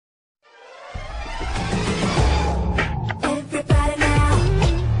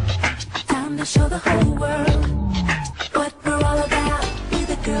to show the whole world what we're all about. We're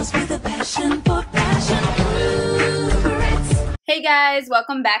the girls with a passion for fashion. Hey guys,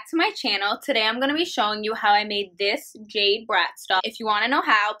 welcome back to my channel. Today I'm going to be showing you how I made this Jade Bratz doll. If you want to know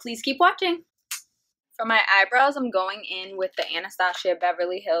how, please keep watching. For my eyebrows, I'm going in with the Anastasia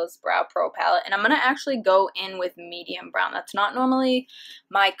Beverly Hills Brow Pro palette, and I'm going to actually go in with medium brown. That's not normally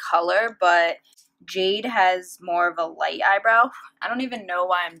my color, but Jade has more of a light eyebrow. I don't even know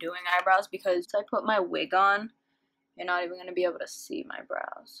why I'm doing eyebrows, because I put my wig on, you're not even going to be able to see my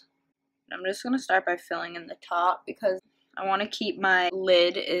brows. I'm just going to start by filling in the top because I want to keep my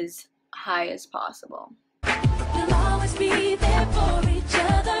lid as high as possible. We'll always be there for each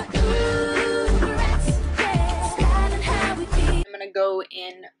other. I'm going to go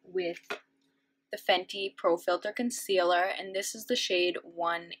in with the Fenty Pro Filter Concealer, and this is the shade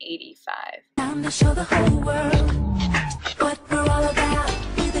 185. Time to show the whole world what we're all about.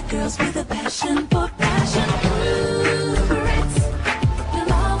 We're the girls with a passion for fashion.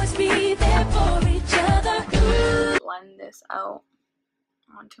 We'll always be there for each other. Blend this out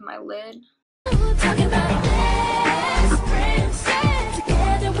onto my lid. Talking about best friends.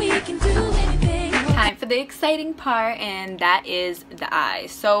 Together we can do anything. Time for the exciting part, and that is the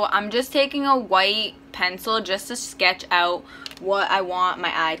eyes. So I'm just taking a white pencil just to sketch out what I want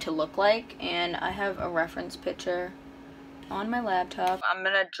my eye to look like, and I have a reference picture on my laptop. I'm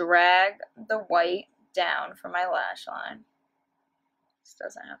gonna drag the white down for my lash line. This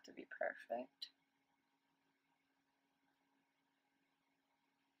doesn't have to be perfect.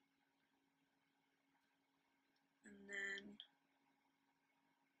 And then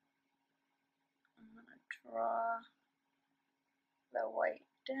I'm gonna draw the white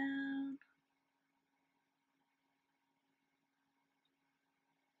down.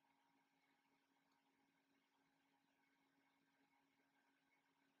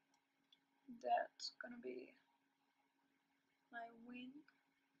 That's gonna be my wing.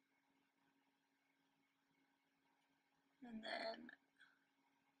 And then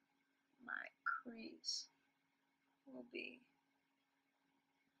my crease will be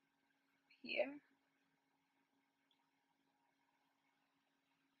here.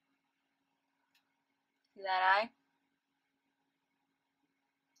 See that eye?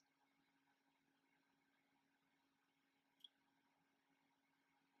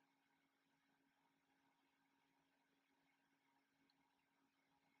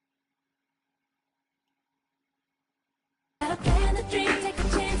 Gotta plan the dream, take a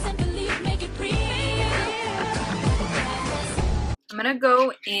chance and believe, make it real. I'm gonna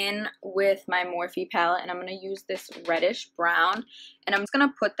go in with my Morphe palette, and I'm gonna use this reddish brown, and I'm just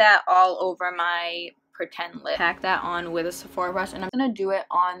gonna put that all over my pretend lip. Pack that on with a Sephora brush, and I'm gonna do it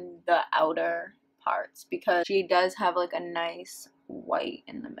on the outer parts because she does have like a nice white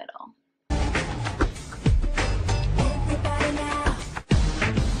in the middle. Everybody now.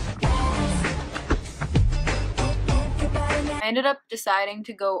 I ended up deciding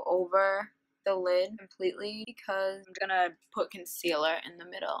to go over the lid completely because I'm gonna put concealer in the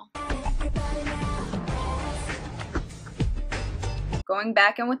middle. Going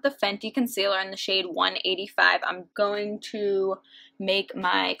back in with the Fenty concealer in the shade 185, I'm going to make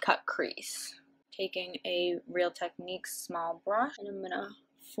my cut crease. Taking a Real Techniques small brush, and I'm gonna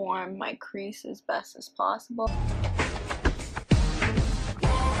form my crease as best as possible.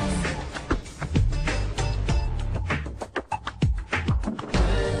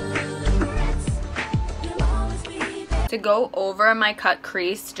 To go over my cut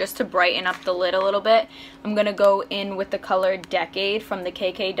crease, just to brighten up the lid a little bit, I'm going to go in with the color Decade from the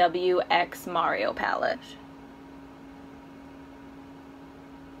KKW X Mario palette.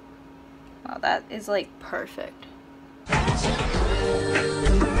 Wow, that is like perfect.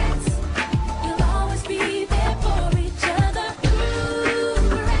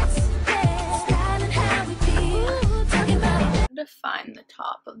 Define the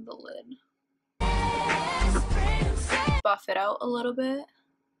top of the lid. Buff it out a little bit.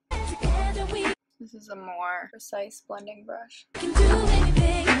 This is a more precise blending brush.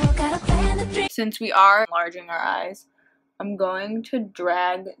 Since we are enlarging our eyes, I'm going to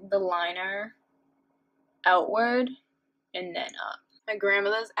drag the liner outward and then up. My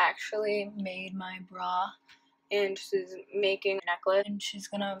grandmother's actually made my bra, and she's making a necklace, and she's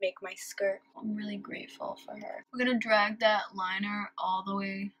gonna make my skirt. I'm really grateful for her. We're gonna drag that liner all the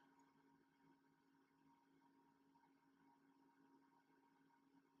way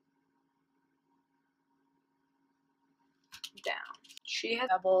down. She has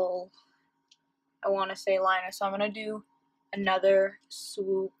double, I want to say, liner, so I'm gonna do another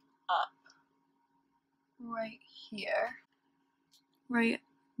swoop up right here, right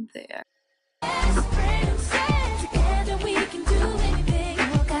there. Together we can do anything.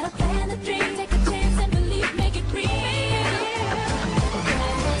 Got a plan, a dream, take a chance and believe, make it real.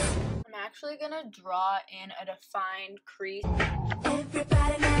 I'm actually gonna draw in a defined crease.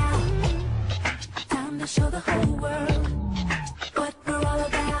 Everybody now, time to show the whole world what we're all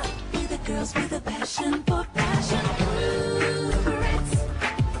about. We're the girls with a passion for passion. Rats,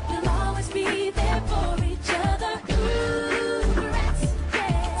 we'll always be there for each other. Rats,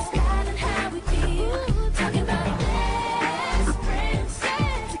 yeah, styling how we feel, talking about best friends.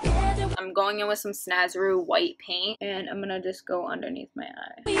 Together I'm going in with some Snazaroo white paint, and I'm gonna just go underneath my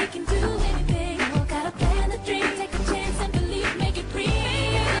eye. we can do anything. Got a plan, a dream, take a chance and believe, make it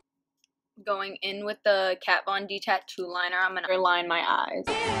real. Going in with the Kat Von D tattoo liner, I'm gonna underline my eyes.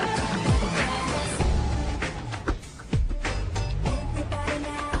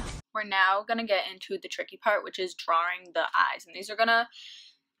 We're now gonna get into the tricky part, which is drawing the eyes, and these are gonna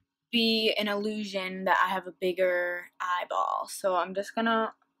be an illusion that I have a bigger eyeball. So I'm just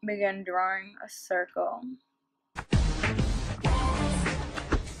gonna begin drawing a circle.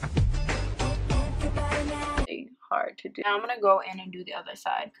 Hard to do. Now I'm gonna go in and do the other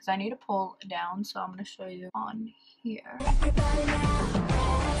side because I need to pull it down, so I'm gonna show you on here.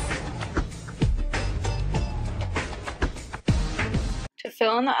 To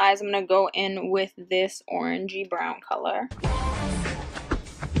fill in the eyes, I'm gonna go in with this orangey brown color.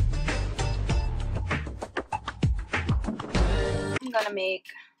 I'm gonna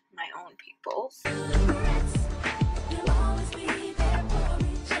make my own pupils.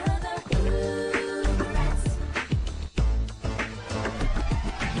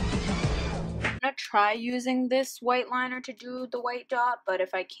 I'm gonna try using this white liner to do the white dot, but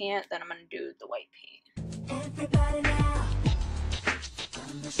if I can't, then I'm gonna do the white paint.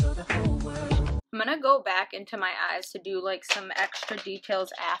 I'm gonna go back into my eyes to do like some extra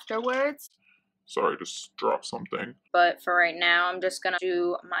details afterwards. Sorry, just drop something. But for right now, I'm just gonna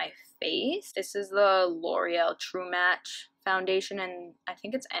do my face. This is the L'Oreal True Match foundation, and I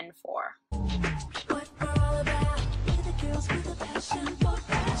think it's N4. What we're all about, we're the girls with a passion for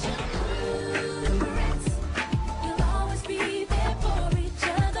passion. We'll always be there for each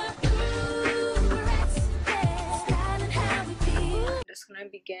other. Styling how we feel. I'm just gonna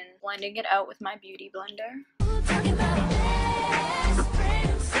begin blending it out with my beauty blender. Talking about best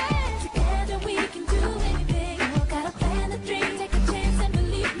friends. Together we can do anything. Got a plan, a dream, take a chance and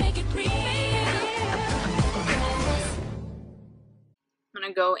believe, make it real. I'm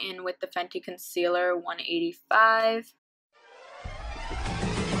gonna go in with the Fenty Concealer 185.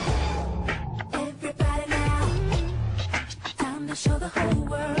 Everybody now, time to show the whole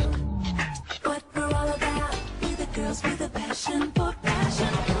world what we're all about. We're the girls with a passion for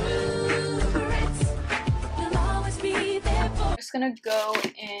passion. We'll always be there for I'm just gonna go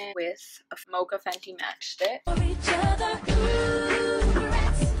in with a Mocha Fenty matchstick. each other.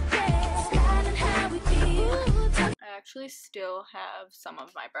 Styling how we feel. I actually still have some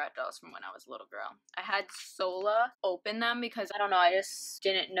of my Brat dolls from when I was a little girl. I had Sola open them because, I don't know, I just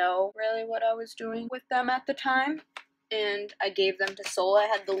didn't know really what I was doing with them at the time. And I gave them to Sola. I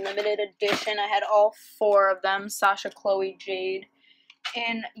had the limited edition. I had all 4 of them: Sasha, Chloe, Jade,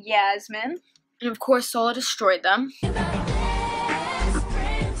 and Yasmin. And of course, Sola destroyed them. Best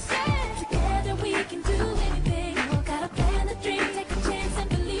friends. Together we can do anything. Got a plan, a dream, take a chance and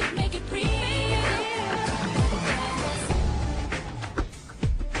believe, make it real.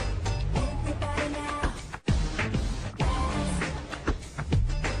 Everybody now.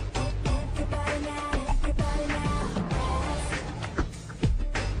 Everybody now. Everybody now.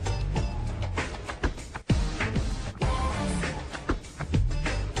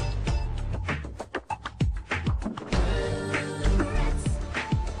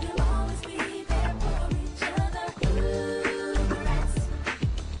 We'll always be there for each other.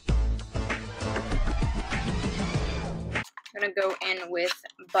 I'm gonna go in with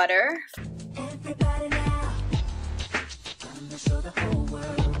butter. Everybody now, time to show the whole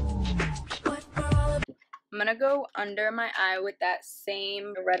world what we're all about. I'm gonna go under my eye with that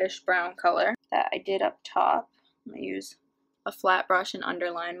same reddish brown color that I did up top. I'm gonna use a flat brush and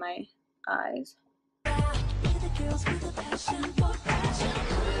underline my eyes. We're the girls with a passion for passion.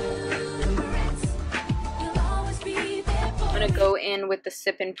 We'll always be there for I'm gonna go in with the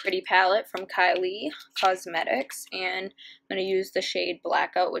Sippin' Pretty palette from Kylie Cosmetics, and I'm gonna use the shade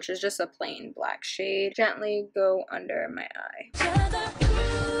Blackout, which is just a plain black shade. Gently go under my eye. each other.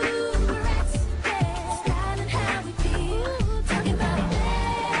 Styling how we feel. Talking about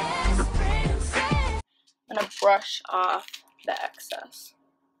best friends. I'm gonna brush off the excess.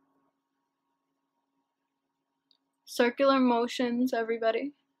 Circular motions,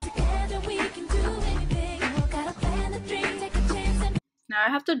 everybody. Together we can do anything. Gotta plan the dream, take a chance and Now I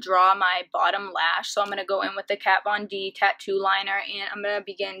have to draw my bottom lash, so I'm going to go in with the Kat Von D tattoo liner, and I'm going to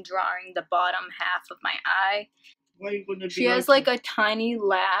begin drawing the bottom half of my eye. Why are you gonna She has like a tiny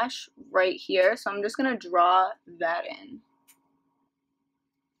lash right here, so I'm just going to draw that in.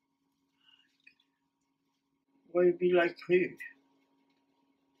 Why you be like her?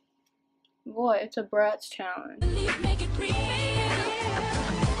 What? It's a Bratz challenge. believe, make it real.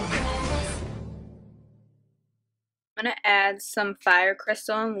 I'm going to add some fire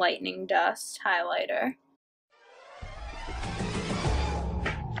crystal and lightning dust highlighter.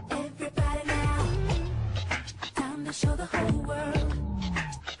 Everybody now, time to show the whole world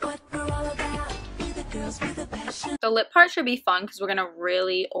what we're all about. We're the girls with a passion. The lip part should be fun because we're going to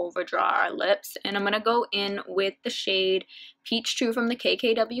really overdraw our lips. And I'm going to go in with the shade Peach 2 from the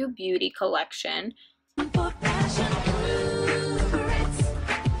KKW Beauty collection. For passion, Bratz,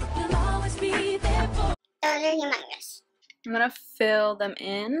 we'll always be there for Those are humongous. I'm going to fill them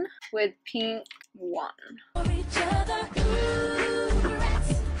in with pink 1. each other.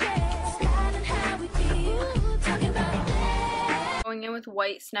 Bratz, yeah. Styling how we feel, talking about that. Going in with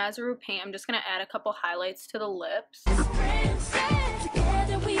white Snazaroo paint, I'm just going to add a couple highlights to the lips. Princess,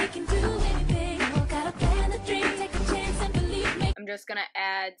 together we can do anything. Gotta plan the dream, take a chance and believe me. I'm just going to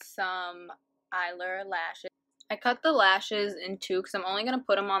add some eyeliner lashes. I cut the lashes in 2 because I'm only going to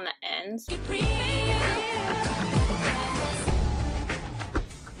put them on the ends. Real.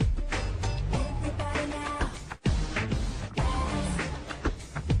 Everybody now.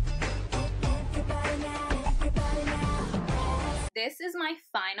 Everybody now. This is my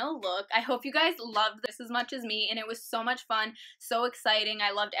final look. I hope you guys loved this as much as me, and it was so much fun, so exciting.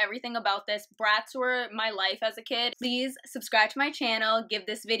 I loved everything about this. Bratz were my life as a kid. Please subscribe to my channel, give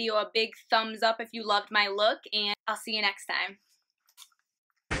this video a big thumbs up if you loved my look, and I'll see you next time.